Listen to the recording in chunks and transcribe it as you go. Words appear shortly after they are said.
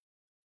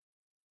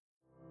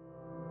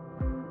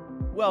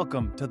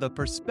Welcome to the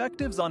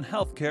Perspectives on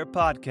Healthcare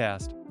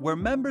podcast, where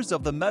members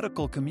of the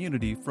medical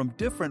community from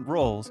different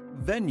roles,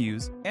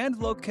 venues, and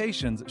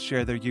locations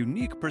share their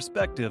unique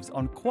perspectives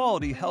on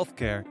quality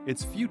healthcare,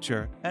 its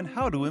future, and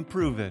how to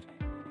improve it.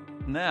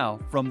 Now,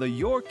 from the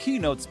Your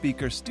Keynote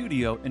Speaker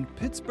studio in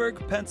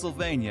Pittsburgh,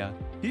 Pennsylvania,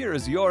 here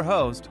is your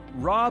host,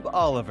 Rob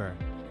Oliver.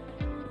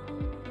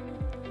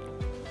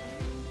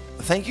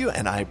 Thank you,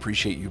 and I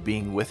appreciate you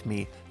being with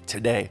me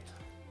today.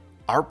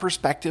 Our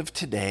perspective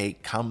today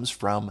comes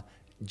from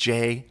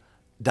J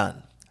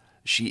Dunn.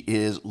 She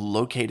is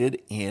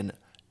located in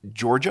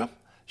Georgia.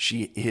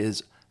 She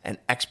is an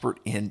expert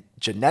in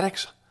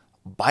genetics,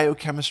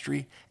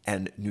 biochemistry,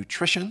 and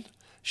nutrition.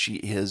 She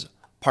is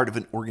part of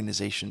an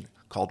organization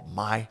called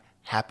My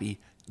Happy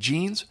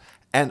Genes,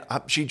 and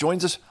she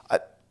joins us.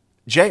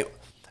 Jay,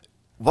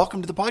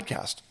 welcome to the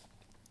podcast.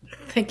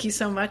 Thank you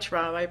so much,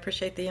 Rob. I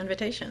appreciate the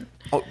invitation.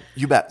 Oh,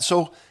 you bet.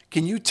 So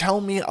can you tell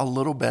me a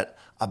little bit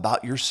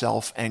about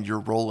yourself and your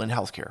role in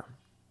healthcare?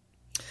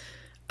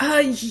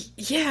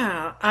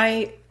 Yeah,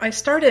 I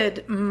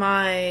started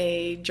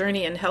my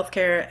journey in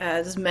healthcare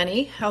as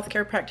many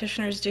healthcare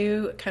practitioners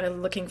do, kind of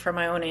looking for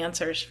my own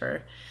answers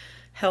for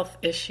health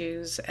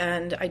issues,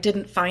 and I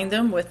didn't find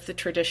them with the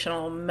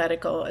traditional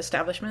medical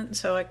establishment,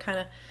 so I kind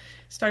of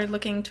started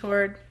looking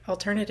toward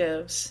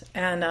alternatives,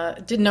 and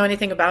didn't know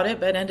anything about it,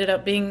 but ended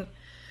up being,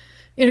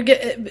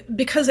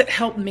 because it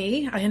helped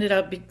me, I ended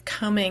up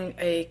becoming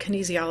a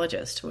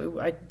kinesiologist.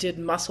 I did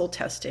muscle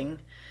testing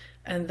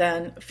and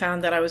then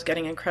found that I was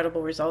getting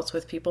incredible results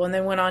with people, and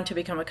then went on to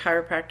become a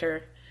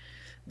chiropractor.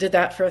 Did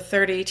that for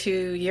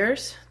 32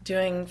 years,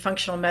 doing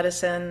functional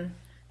medicine,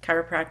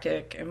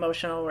 chiropractic,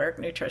 emotional work,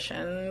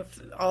 nutrition,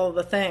 all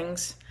the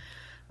things.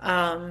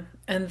 And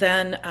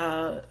then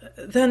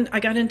I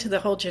got into the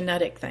whole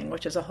genetic thing,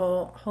 which is a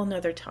whole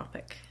nother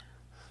topic.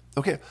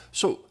 Okay,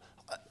 so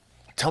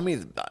tell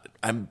me,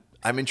 I'm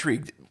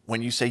intrigued.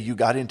 When you say you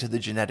got into the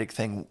genetic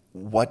thing,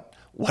 what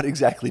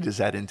exactly does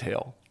that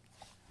entail?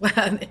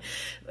 Well,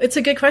 it's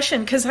a good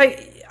question, because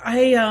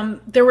I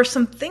there were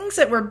some things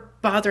that were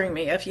bothering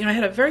me. I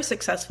had a very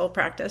successful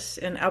practice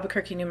in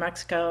Albuquerque, New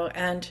Mexico,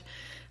 and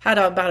had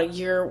about a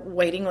year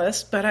waiting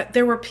list. But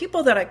there were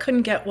people that I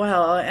couldn't get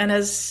well, and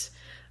as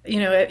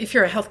if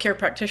you're a healthcare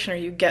practitioner,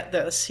 you get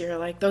this. You're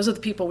like, those are the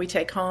people we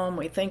take home.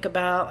 We think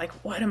about, like,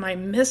 what am I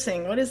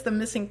missing? What is the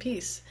missing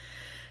piece?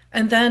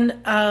 And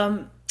then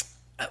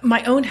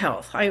my own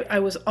health. I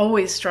was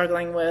always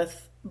struggling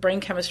with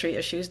brain chemistry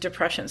issues,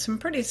 depression, some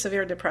pretty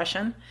severe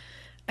depression,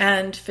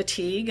 and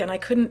fatigue. And I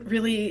couldn't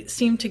really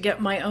seem to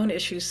get my own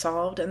issues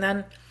solved. And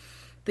then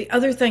the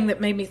other thing that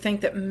made me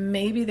think that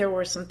maybe there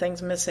were some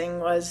things missing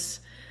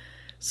was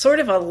sort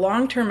of a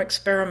long-term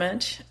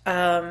experiment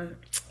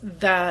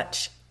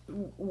that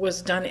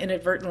was done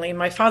inadvertently.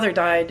 My father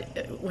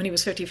died when he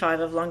was 55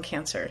 of lung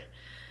cancer.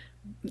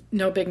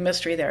 No big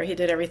mystery there. He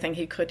did everything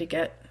he could to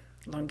get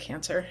lung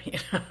cancer.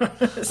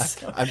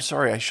 So, I'm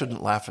sorry, I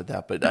shouldn't laugh at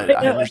that, but I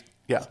understand.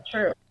 Yeah,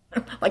 true.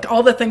 Like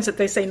all the things that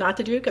they say not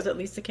to do, because it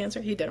leads to cancer,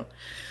 he did them.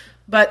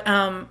 But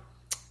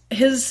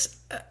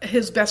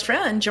his best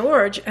friend,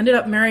 George, ended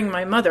up marrying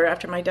my mother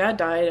after my dad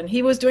died, and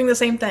he was doing the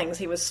same things.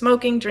 He was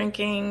smoking,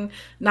 drinking,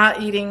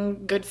 not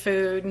eating good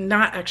food,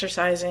 not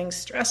exercising,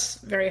 stress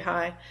very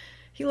high.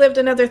 He lived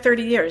another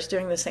 30 years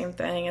doing the same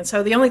thing. And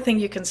so the only thing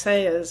you can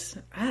say is,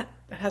 it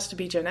has to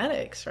be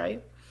genetics,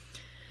 right?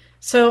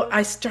 So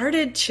I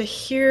started to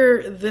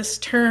hear this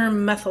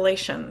term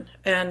methylation,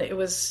 and it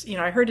was,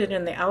 I heard it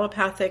in the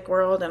allopathic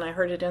world, and I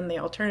heard it in the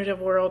alternative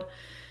world.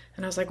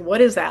 And I was like,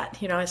 what is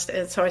that?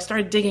 And so I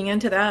started digging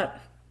into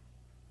that.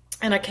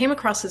 And I came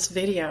across this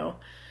video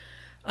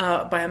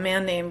by a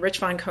man named Rich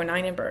von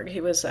Konynenberg.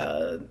 He was,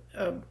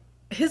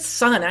 his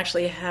son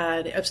actually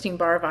had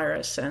Epstein-Barr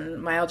virus and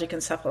myalgic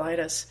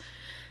encephalitis.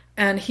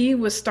 And he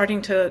was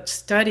starting to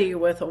study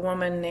with a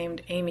woman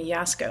named Amy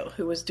Yasko,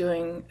 who was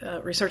doing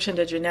research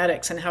into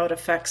genetics and how it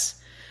affects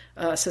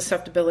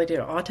susceptibility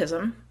to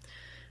autism.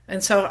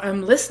 And so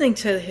I'm listening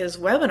to his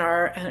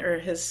webinar or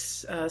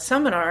his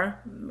seminar.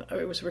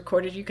 It was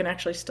recorded. You can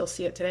actually still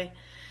see it today.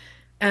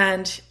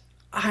 And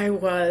I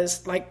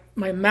was like,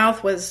 my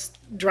mouth was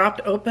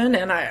dropped open,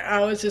 and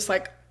I was just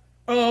like,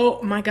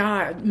 oh my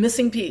God,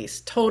 missing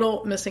piece,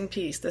 total missing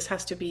piece. This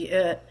has to be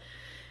it.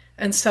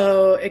 And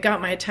so it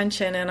got my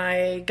attention, and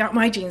I got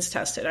my genes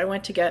tested. I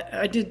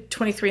did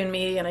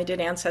 23andMe, and I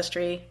did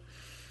Ancestry.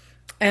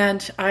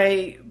 And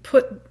I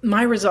put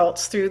my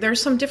results through.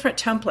 There's some different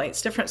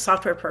templates, different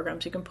software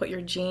programs you can put your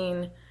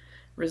gene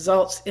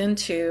results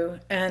into.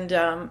 And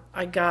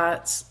I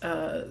got,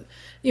 a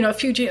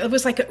few genes. It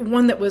was like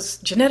one that was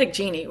Genetic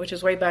Genie, which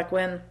is way back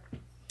when.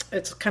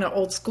 It's kind of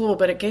old school,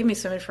 but it gave me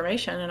some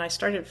information, and I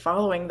started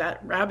following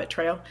that rabbit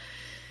trail.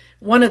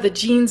 One of the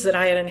genes that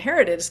I had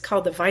inherited is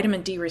called the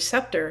vitamin D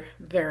receptor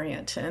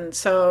variant. And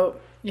so,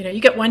 you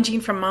get one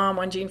gene from mom,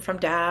 one gene from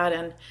dad,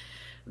 and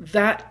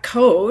that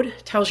code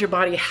tells your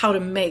body how to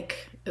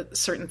make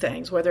certain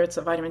things, whether it's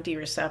a vitamin D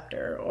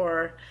receptor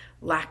or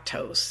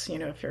lactose,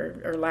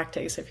 or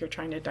lactase if you're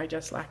trying to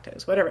digest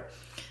lactose, whatever.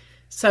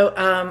 So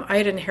I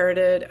had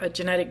inherited a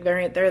genetic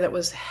variant there that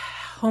was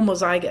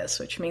homozygous,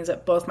 which means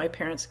that both my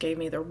parents gave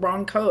me the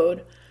wrong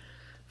code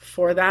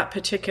for that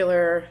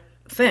particular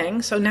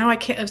thing. So now I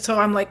can't, so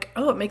I'm like,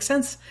 oh, it makes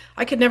sense.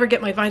 I could never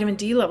get my vitamin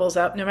D levels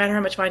up no matter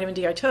how much vitamin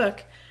D I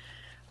took.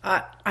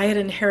 I had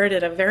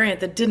inherited a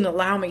variant that didn't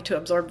allow me to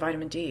absorb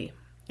vitamin D.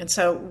 And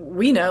so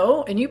we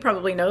know, and you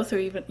probably know through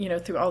even,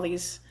 through all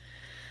these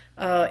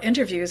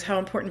interviews, how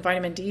important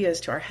vitamin D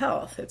is to our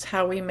health. It's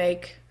how we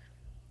make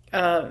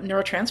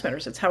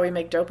neurotransmitters. It's how we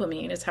make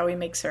dopamine. It's how we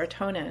make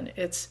serotonin.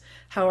 It's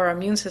how our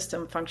immune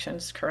system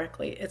functions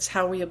correctly. It's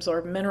how we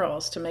absorb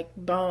minerals to make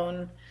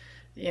bone,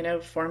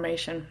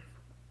 formation.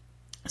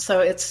 So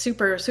it's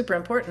super, super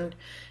important.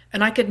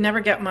 And I could never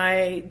get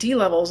my D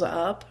levels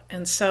up.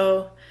 And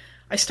so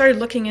I started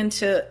looking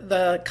into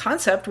the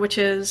concept, which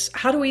is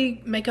how do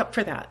we make up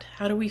for that?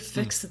 How do we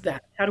fix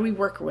that? How do we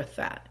work with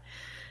that?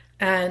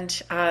 And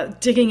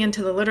digging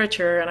into the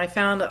literature, and I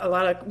found a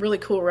lot of really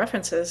cool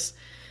references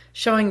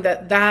showing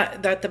that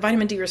the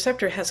vitamin D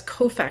receptor has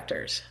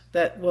cofactors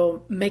that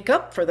will make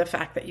up for the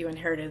fact that you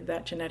inherited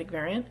that genetic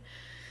variant.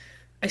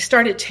 I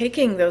started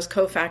taking those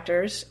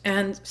cofactors,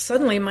 and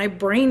suddenly my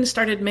brain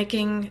started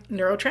making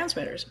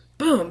neurotransmitters.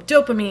 Boom,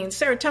 dopamine,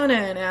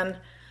 serotonin, and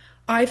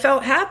I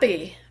felt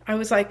happy. I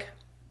was like,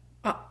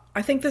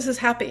 I think this is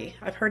happy.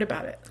 I've heard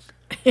about it.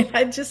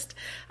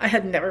 I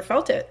had never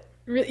felt it.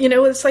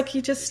 It's like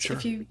you just, Sure.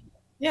 if you,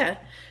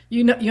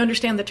 you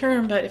understand the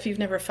term, but if you've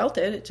never felt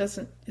it,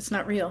 it's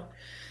not real.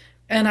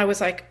 And I was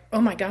like,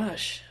 oh my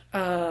gosh,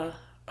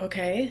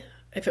 okay,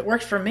 if it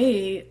worked for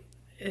me,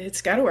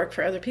 it's got to work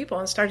for other people,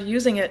 and started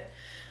using it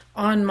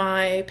on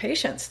my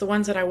patients, the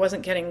ones that I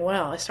wasn't getting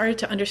well. I started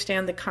to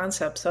understand the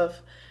concepts of,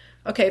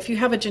 okay, if you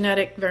have a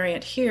genetic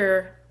variant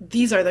here,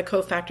 these are the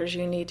cofactors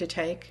you need to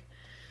take.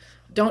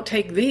 Don't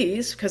take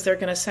these because they're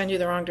going to send you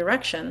the wrong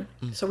direction.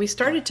 So we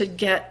started to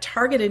get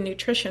targeted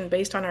nutrition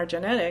based on our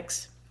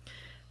genetics,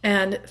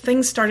 and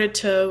things started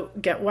to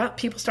get well.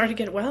 People started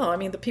to get well. I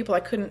mean, the people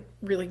I couldn't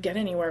really get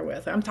anywhere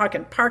with. I'm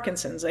talking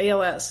Parkinson's,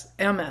 ALS,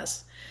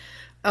 MS.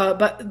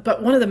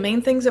 But one of the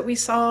main things that we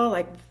saw,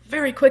 like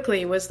very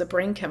quickly, was the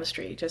brain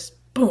chemistry. Just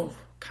boom,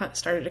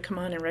 started to come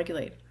on and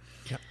regulate.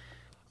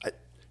 Yeah,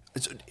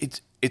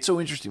 it's so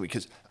interesting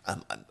because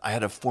I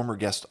had a former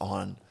guest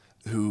on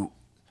who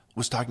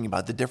was talking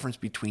about the difference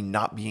between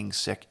not being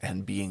sick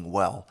and being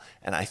well,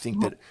 and I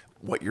think that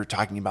what you're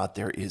talking about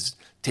there is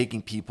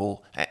taking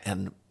people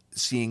and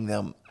seeing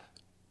them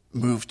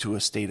move to a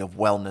state of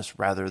wellness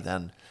rather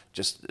than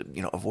just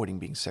avoiding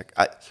being sick.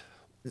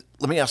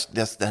 Let me ask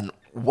this then.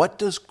 What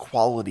does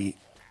quality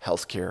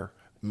healthcare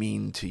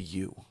mean to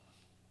you?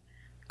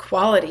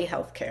 Quality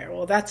healthcare.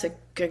 Well, that's a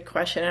good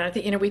question. And I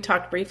think, we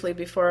talked briefly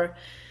before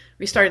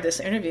we started this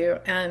interview.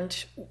 And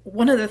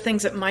one of the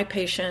things that my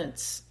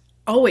patients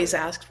always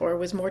asked for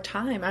was more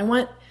time. I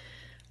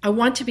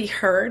want to be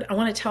heard. I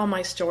want to tell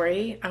my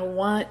story. I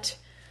want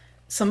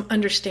some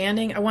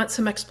understanding. I want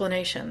some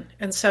explanation.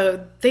 And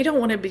so they don't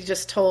want to be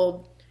just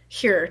told,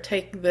 here,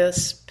 take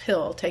this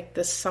pill, take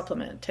this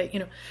supplement,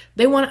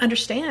 they want to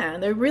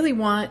understand. They really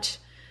want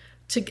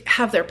to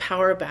have their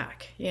power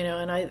back,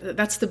 and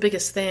that's the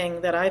biggest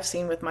thing that I've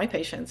seen with my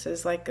patients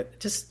is like,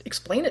 just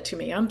explain it to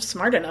me. I'm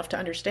smart enough to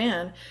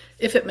understand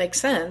if it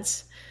makes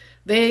sense.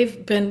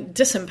 They've been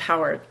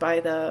disempowered by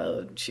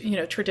the,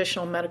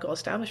 traditional medical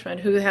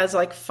establishment who has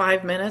like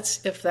 5 minutes,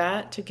 if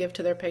that, to give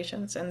to their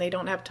patients, and they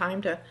don't have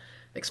time to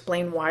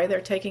explain why they're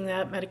taking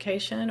that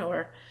medication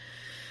or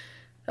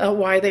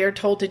why they are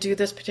told to do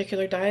this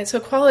particular diet. So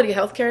quality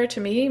healthcare to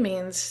me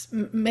means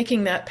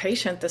making that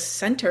patient the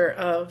center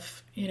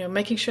of,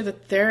 making sure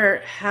that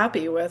they're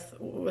happy with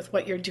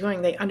what you're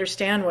doing. They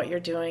understand what you're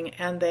doing,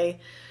 and they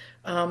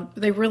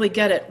really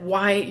get it,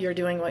 why you're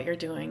doing what you're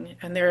doing,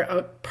 and they're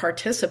a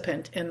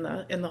participant in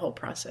the whole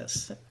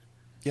process.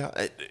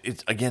 Yeah,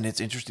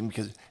 it's interesting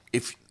because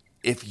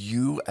if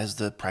you as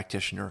the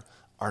practitioner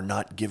are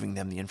not giving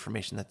them the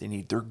information that they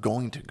need, they're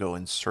going to go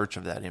in search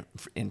of that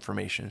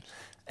information.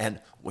 And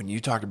when you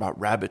talk about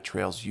rabbit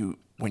trails,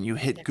 when you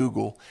hit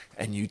Google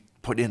and you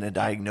put in a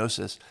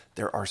diagnosis,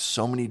 there are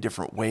so many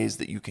different ways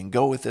that you can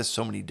go with this,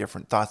 so many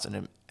different thoughts,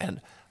 and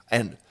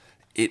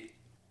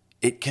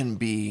it can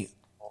be,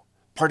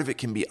 part of it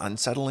can be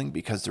unsettling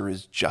because there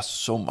is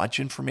just so much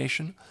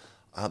information.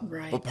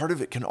 Right. But part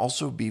of it can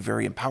also be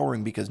very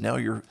empowering because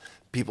now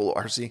people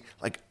are seeing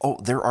like, oh,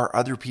 there are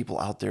other people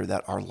out there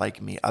that are like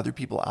me, other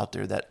people out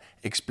there that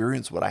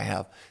experience what I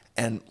have,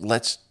 and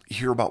let's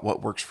hear about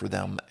what works for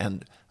them.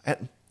 And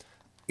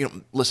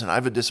listen, I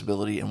have a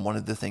disability, and one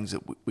of the things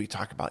that we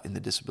talk about in the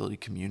disability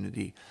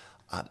community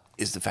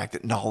is the fact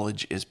that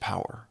knowledge is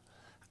power.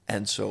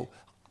 And so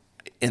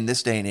in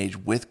this day and age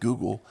with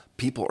Google,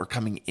 people are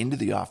coming into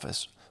the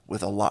office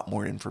with a lot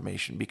more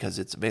information because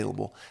it's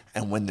available.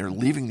 And when they're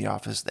leaving the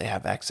office, they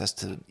have access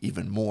to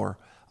even more.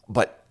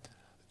 But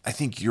I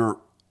think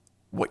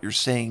what you're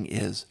saying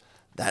is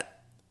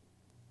that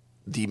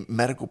the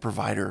medical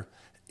provider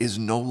is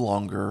no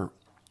longer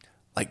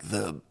like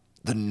the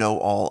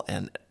know-all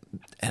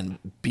and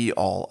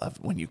be-all of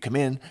when you come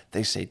in,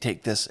 they say,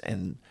 take this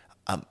and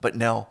but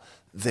now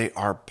they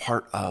are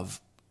part of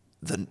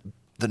the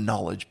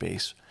knowledge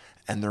base,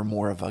 and they're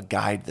more of a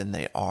guide than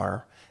they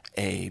are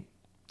a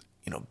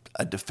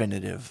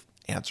definitive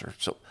answer.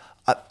 So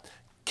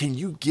can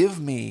you give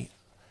me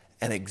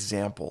an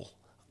example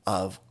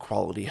of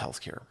quality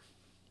healthcare?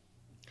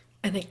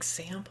 An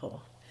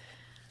example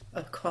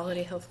of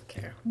quality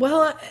healthcare.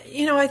 Well,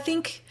 I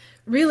think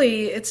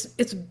really it's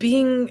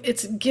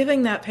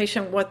giving that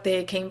patient what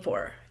they came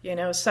for,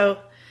 So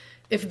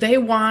if they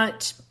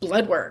want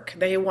blood work,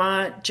 they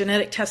want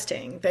genetic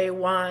testing, they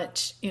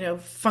want,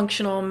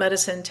 functional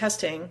medicine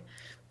testing,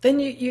 then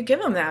you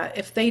give them that.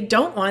 If they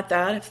don't want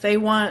that, if they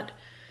want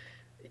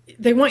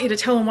you to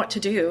tell them what to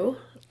do,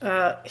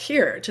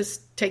 here,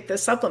 just take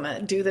this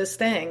supplement, do this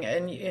thing,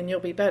 and you'll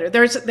be better.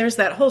 There's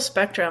that whole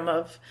spectrum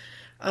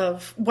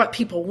of what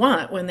people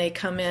want when they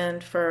come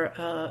in for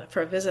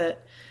a visit.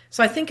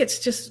 So I think it's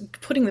just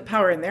putting the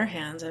power in their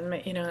hands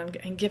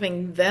and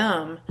giving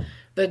them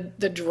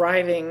the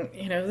driving,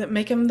 that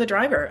make them the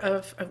driver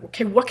of,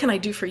 okay, what can I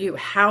do for you?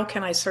 How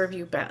can I serve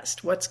you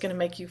best? What's going to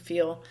make you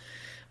feel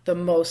the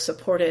most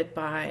supported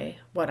by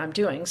what I'm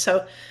doing?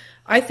 So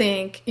I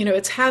think,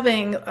 it's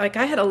having,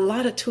 I had a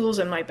lot of tools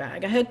in my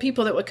bag. I had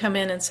people that would come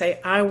in and say,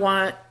 I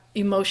want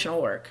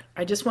emotional work.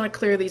 I just want to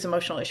clear these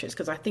emotional issues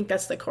because I think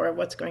that's the core of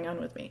what's going on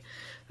with me.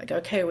 Like,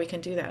 okay, we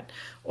can do that.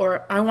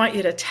 Or I want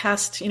you to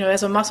test,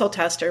 as a muscle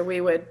tester,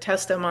 we would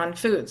test them on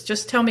foods.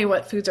 Just tell me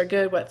what foods are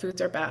good, what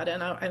foods are bad,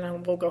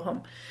 and we'll go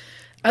home.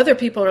 Other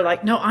people are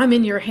like, no, I'm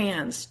in your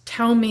hands.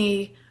 Tell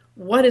me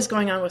what is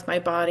going on with my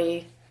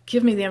body.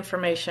 Give me the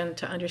information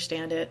to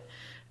understand it.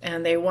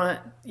 And they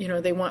want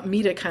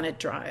me to kind of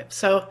drive.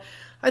 So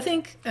I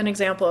think an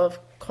example of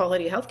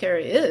quality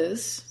healthcare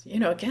is,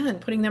 again,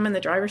 putting them in the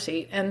driver's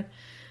seat and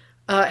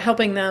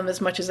helping them as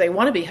much as they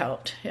want to be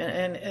helped.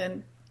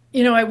 And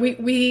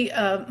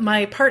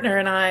my partner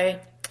and I,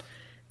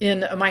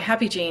 in My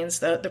Happy Genes,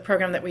 the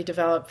program that we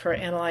developed for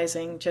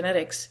analyzing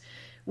genetics,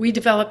 we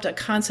developed a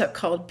concept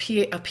called a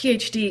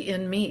PhD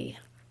in me.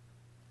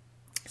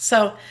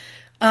 So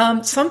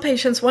some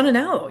patients want to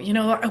know,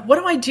 what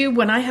do I do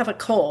when I have a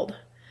cold?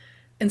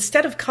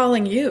 Instead of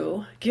calling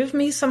you, give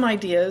me some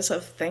ideas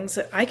of things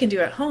that I can do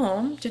at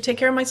home to take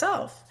care of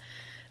myself.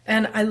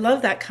 And I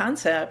love that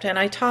concept. And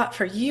I taught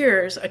for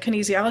years a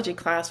kinesiology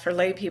class for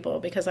lay people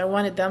because I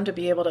wanted them to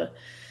be able to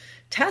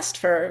test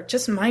for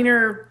just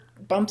minor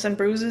bumps and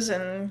bruises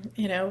and,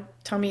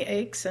 tummy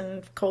aches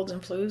and colds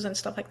and flus and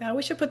stuff like that.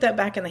 We should put that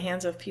back in the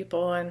hands of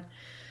people, and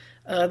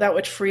that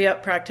would free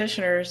up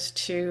practitioners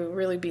to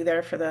really be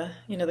there for the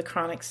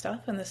chronic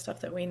stuff and the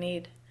stuff that we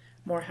need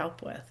more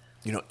help with.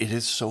 It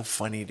is so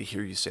funny to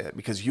hear you say that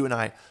because you and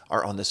I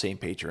are on the same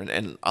page here,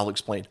 and I'll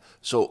explain.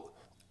 So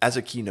as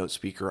a keynote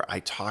speaker,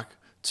 I talk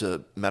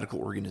to medical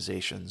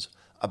organizations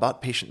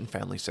about patient and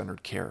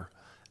family-centered care.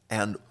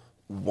 And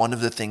one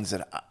of the things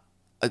that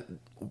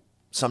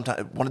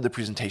one of the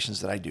presentations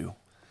that I do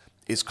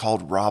is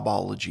called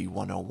Robology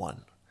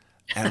 101.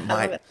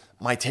 And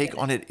my take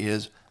on it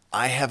is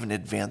I have an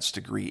advanced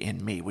degree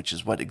in me, which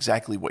is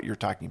exactly what you're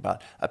talking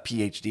about, a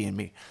PhD in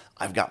me.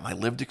 I've got my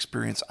lived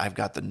experience. I've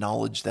got the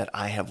knowledge that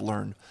I have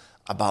learned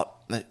about,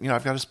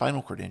 I've got a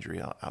spinal cord injury.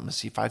 I'm a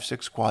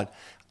C5-6 quad.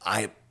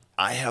 I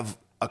have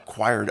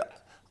acquired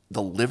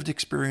the lived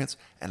experience,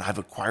 and I've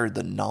acquired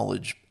the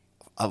knowledge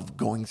of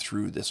going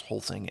through this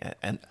whole thing.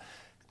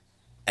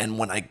 And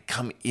when I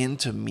come in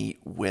to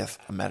meet with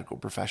a medical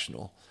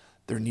professional,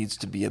 there needs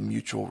to be a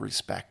mutual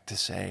respect to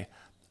say,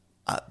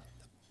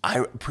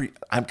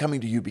 I'm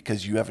coming to you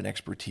because you have an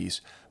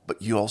expertise,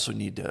 but you also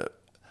need to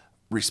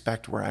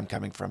respect where I'm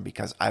coming from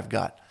because I've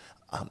got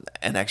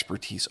an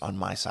expertise on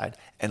my side,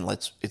 and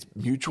it's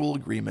mutual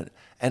agreement.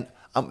 And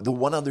the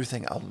one other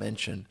thing I'll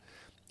mention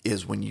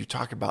is when you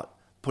talk about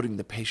putting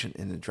the patient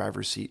in the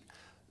driver's seat,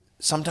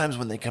 sometimes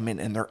when they come in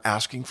and they're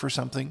asking for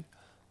something,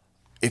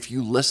 if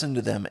you listen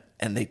to them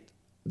and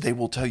they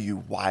will tell you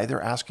why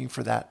they're asking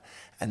for that,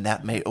 and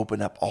that may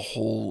open up a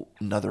whole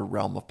another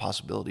realm of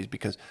possibilities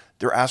because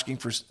they're asking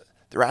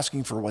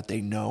for what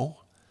they know,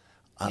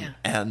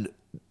 and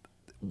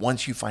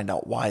once you find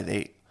out why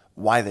they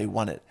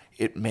want it,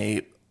 it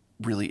may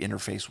really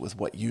interface with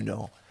what you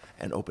know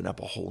and open up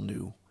a whole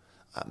new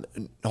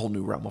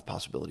realm of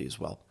possibility as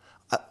well.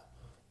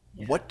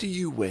 What do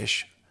you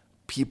wish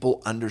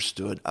people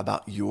understood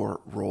about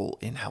your role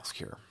in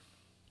healthcare?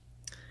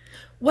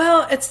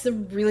 Well, it's a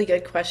really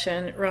good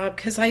question, Rob,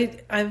 because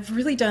I've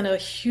really done a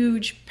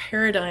huge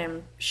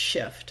paradigm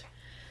shift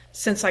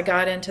since I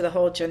got into the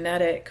whole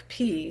genetic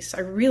piece. I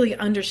really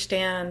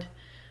understand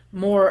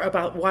more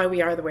about why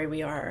we are the way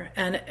we are,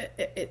 and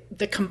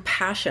the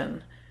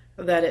compassion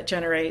that it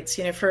generates,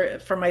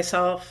 for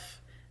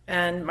myself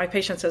and my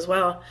patients as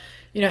well.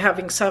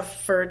 Having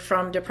suffered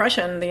from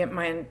depression,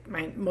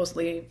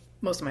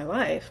 most of my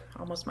life,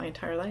 almost my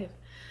entire life,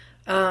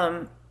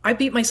 I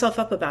beat myself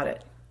up about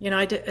it.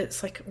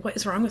 It's like, what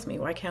is wrong with me?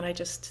 Why can't I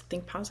just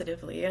think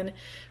positively? And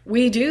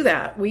we do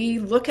that. We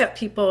look at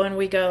people and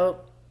we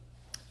go,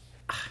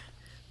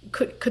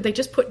 could they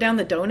just put down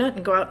the donut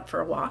and go out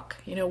for a walk?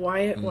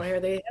 Why are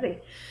they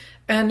heavy?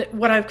 And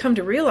what I've come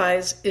to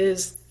realize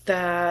is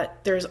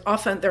that there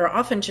are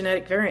often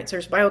genetic variants.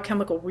 There's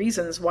biochemical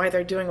reasons why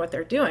they're doing what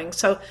they're doing.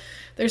 So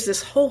there's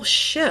this whole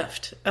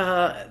shift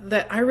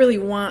that I really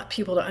want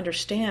people to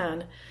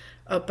understand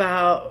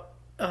about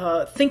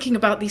thinking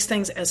about these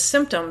things as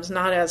symptoms,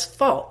 not as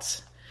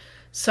faults.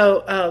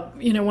 So,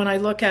 when I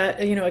look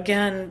at,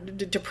 again,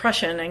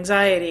 depression,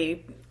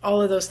 anxiety,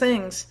 all of those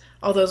things,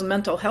 all those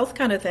mental health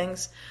kind of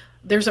things,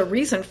 there's a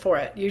reason for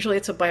it. Usually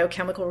it's a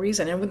biochemical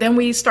reason. And then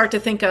we start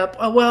to think up,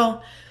 oh,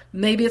 well,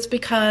 maybe it's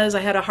because I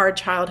had a hard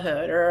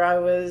childhood, or I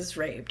was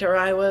raped, or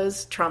I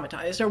was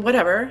traumatized, or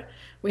whatever.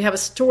 We have a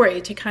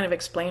story to kind of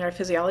explain our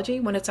physiology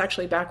when it's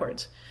actually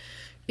backwards.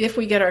 If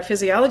we get our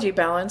physiology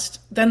balanced,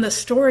 then the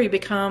story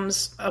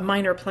becomes a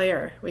minor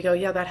player. We go,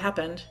 yeah, that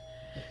happened.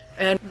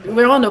 And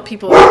we all know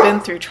people who've been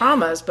through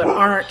traumas but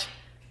aren't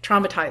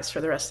traumatized for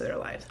the rest of their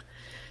lives.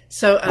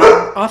 So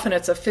often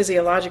it's a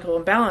physiological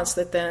imbalance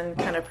that then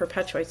kind of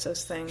perpetuates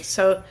those things.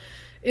 So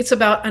it's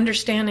about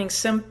understanding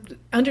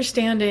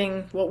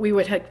what we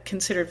would have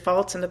considered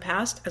faults in the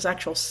past as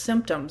actual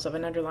symptoms of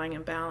an underlying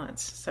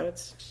imbalance. So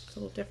it's a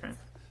little different.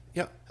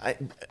 Yeah.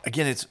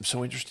 Again, it's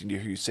so interesting to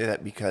hear you say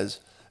that, because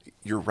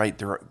you're right.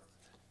 There are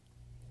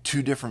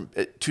two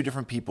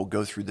different people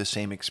go through the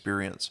same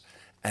experience,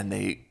 and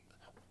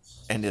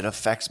it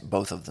affects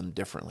both of them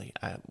differently,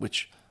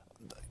 which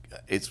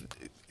is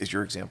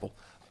your example.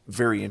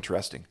 Very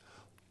interesting.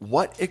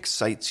 What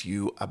excites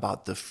you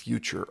about the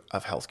future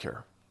of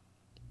healthcare?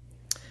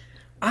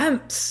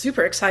 I'm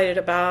super excited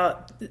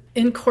about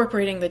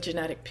incorporating the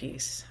genetic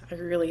piece. I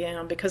really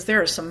am, because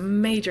there are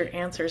some major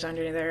answers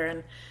under there,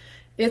 and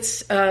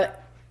it's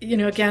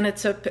again,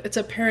 it's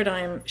a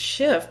paradigm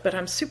shift, but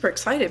I'm super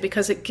excited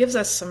because it gives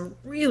us some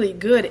really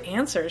good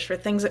answers for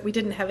things that we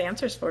didn't have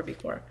answers for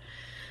before.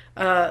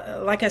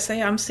 Like I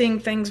say, I'm seeing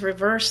things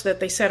reverse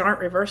that they said aren't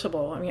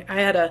reversible. I mean,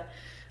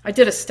 I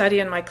did a study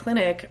in my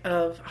clinic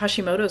of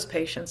Hashimoto's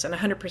patients, and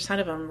 100%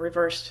 of them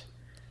reversed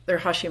their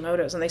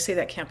Hashimoto's, and they say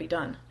that can't be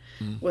done.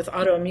 With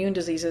autoimmune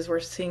diseases,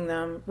 we're seeing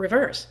them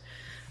reverse.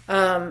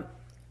 I'm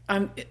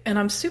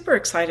super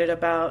excited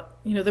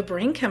about the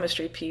brain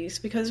chemistry piece,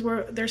 because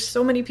there's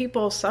so many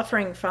people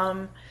suffering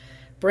from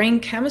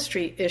brain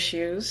chemistry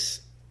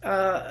issues,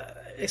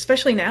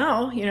 especially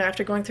now,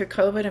 after going through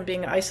COVID and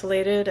being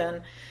isolated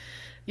and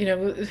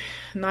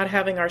not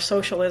having our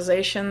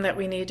socialization that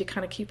we need to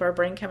kind of keep our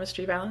brain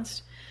chemistry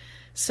balanced.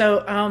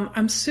 So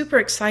I'm super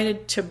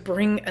excited to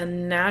bring a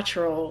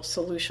natural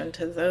solution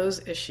to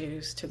those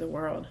issues to the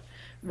world,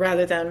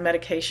 rather than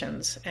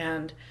medications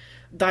and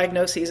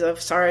diagnoses of,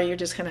 sorry, you're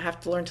just going to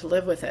have to learn to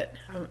live with it.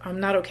 I'm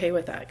not okay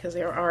with that, because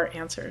there are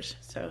answers.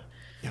 So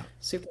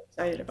super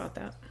excited about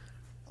that.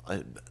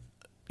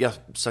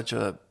 Such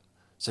a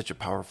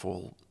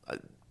powerful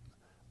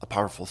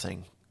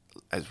thing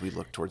as we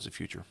look towards the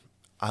future.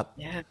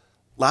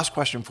 Last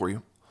question for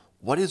you.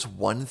 What is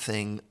one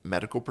thing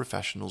medical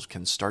professionals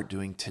can start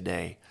doing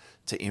today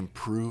to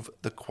improve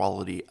the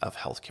quality of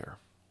healthcare?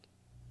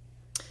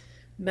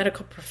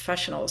 Medical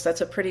professionals,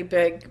 that's a pretty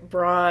big,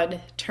 broad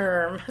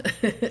term.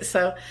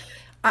 So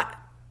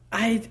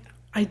I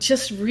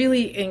just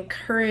really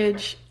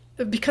encourage,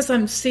 because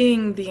I'm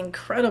seeing the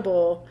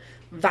incredible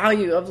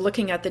value of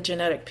looking at the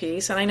genetic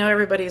piece. And I know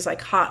everybody's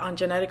like hot on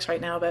genetics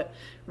right now, but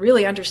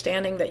really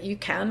understanding that you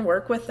can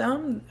work with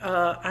them.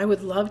 I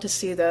would love to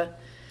see the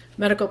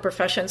medical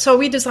profession. So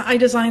I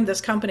designed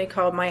this company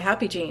called My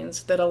Happy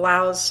Genes that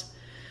allows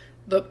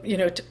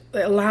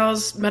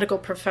allows medical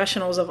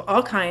professionals of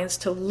all kinds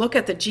to look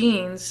at the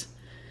genes,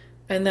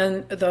 and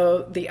then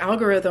the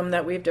algorithm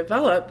that we've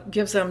developed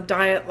gives them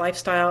diet,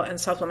 lifestyle, and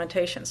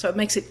supplementation. So it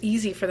makes it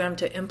easy for them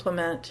to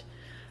implement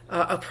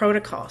a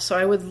protocol. So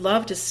I would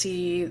love to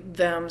see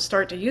them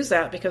start to use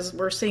that, because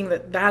we're seeing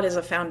that is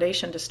a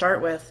foundation to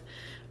start with,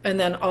 and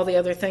then all the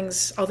other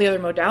things, all the other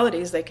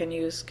modalities they can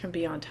use can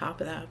be on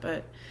top of that.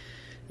 But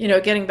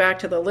getting back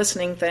to the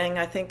listening thing,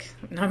 I think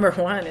number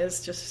one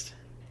is just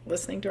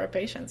listening to our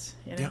patients.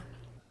 Yeah.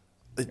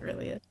 It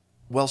really is.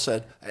 Well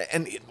said.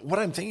 And what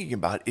I'm thinking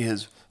about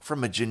is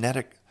from a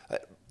genetic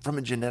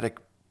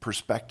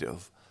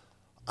perspective.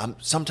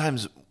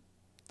 Sometimes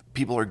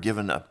people are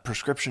given a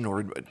prescription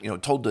or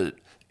told to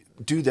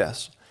do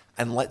this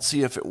and let's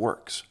see if it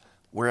works.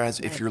 Whereas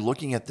if you're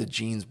looking at the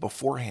genes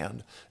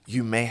beforehand,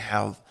 you may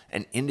have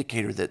an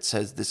indicator that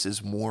says this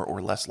is more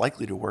or less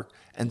likely to work.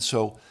 And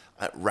so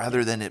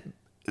rather than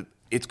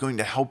it's going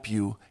to help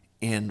you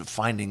in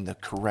finding the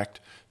correct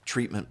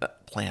treatment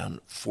plan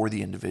for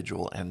the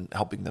individual and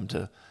helping them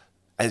to,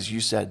 as you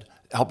said,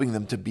 helping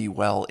them to be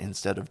well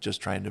instead of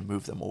just trying to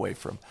move them away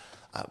from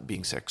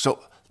being sick.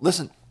 So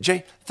listen,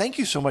 Jay, thank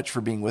you so much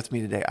for being with me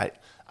today. I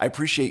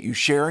appreciate you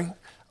sharing.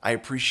 I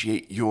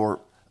appreciate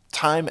your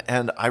time,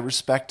 and I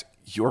respect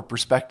your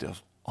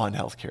perspective on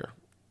healthcare.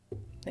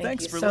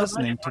 Thanks for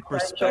listening to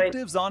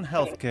Perspectives on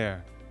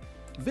Healthcare.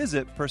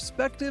 Visit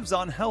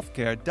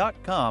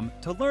perspectivesonhealthcare.com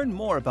to learn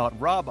more about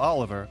Rob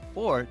Oliver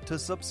or to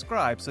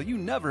subscribe so you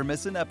never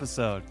miss an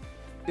episode.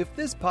 If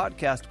this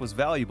podcast was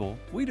valuable,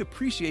 we'd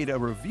appreciate a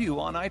review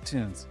on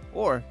iTunes.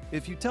 Or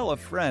if you tell a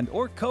friend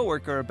or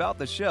coworker about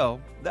the show,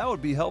 that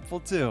would be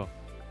helpful too.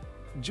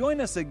 Join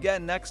us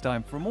again next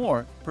time for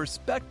more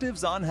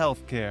Perspectives on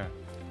Healthcare.